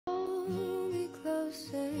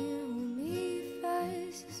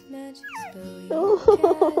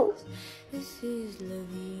This is la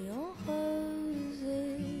vie en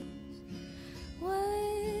roses.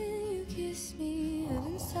 When you kiss me,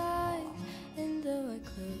 heaven sighs, and though I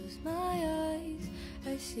close my eyes,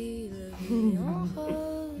 I see la vie en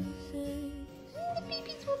roses. The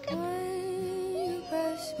babies woke up. When you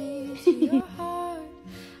press me to your heart,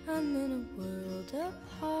 I'm in a world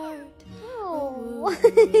apart. Oh.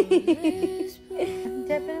 I'm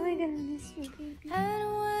definitely gonna miss you, baby. And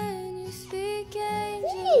when you speak,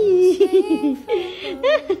 angels sing from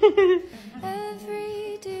above.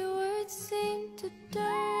 Everyday words seem to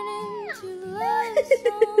turn into love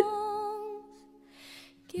songs.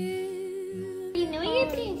 Give You know your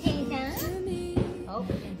princesa. to me, Oh,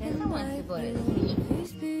 Princesa and wants to go to my sleep.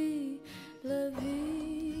 peace be la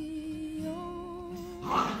vie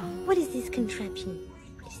en What is this contraption?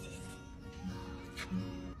 What is this?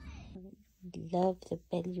 Love the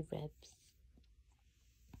belly rubs.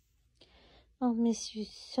 I'll miss you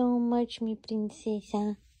so much, mi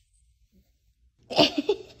princesa.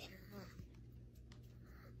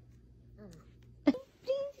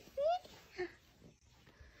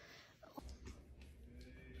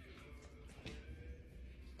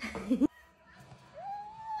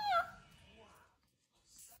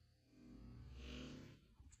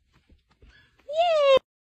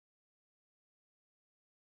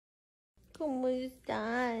 ¿Cómo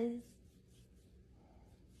estás?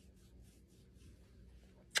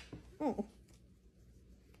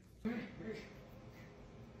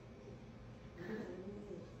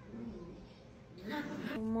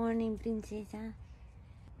 Good morning, Princesa.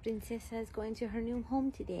 Princesa is going to her new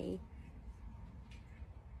home today.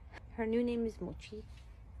 Her new name is Mochi.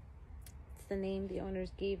 It's the name the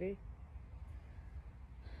owners gave her.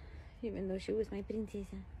 Even though she was my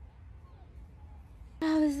princesa.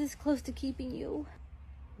 I was this close to keeping you.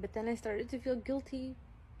 But then I started to feel guilty.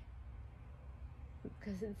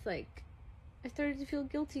 Because it's like, I started to feel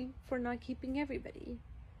guilty for not keeping everybody.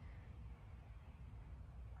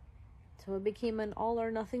 So it became an all or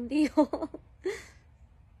nothing deal. I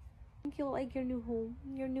think you'll like your new home,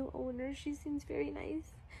 your new owner. She seems very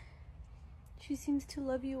nice. She seems to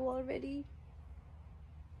love you already.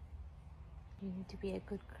 You need to be a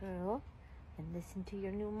good girl and listen to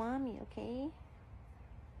your new mommy, okay?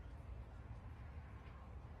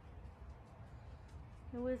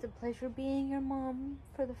 It was a pleasure being your mom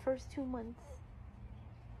for the first 2 months.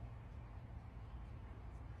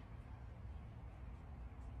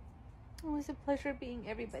 It was a pleasure being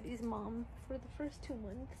everybody's mom for the first 2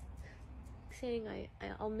 months. Saying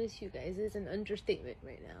I'll miss you guys is an understatement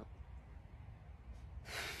right now.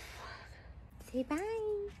 Say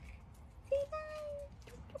bye. Say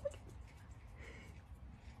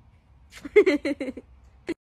bye.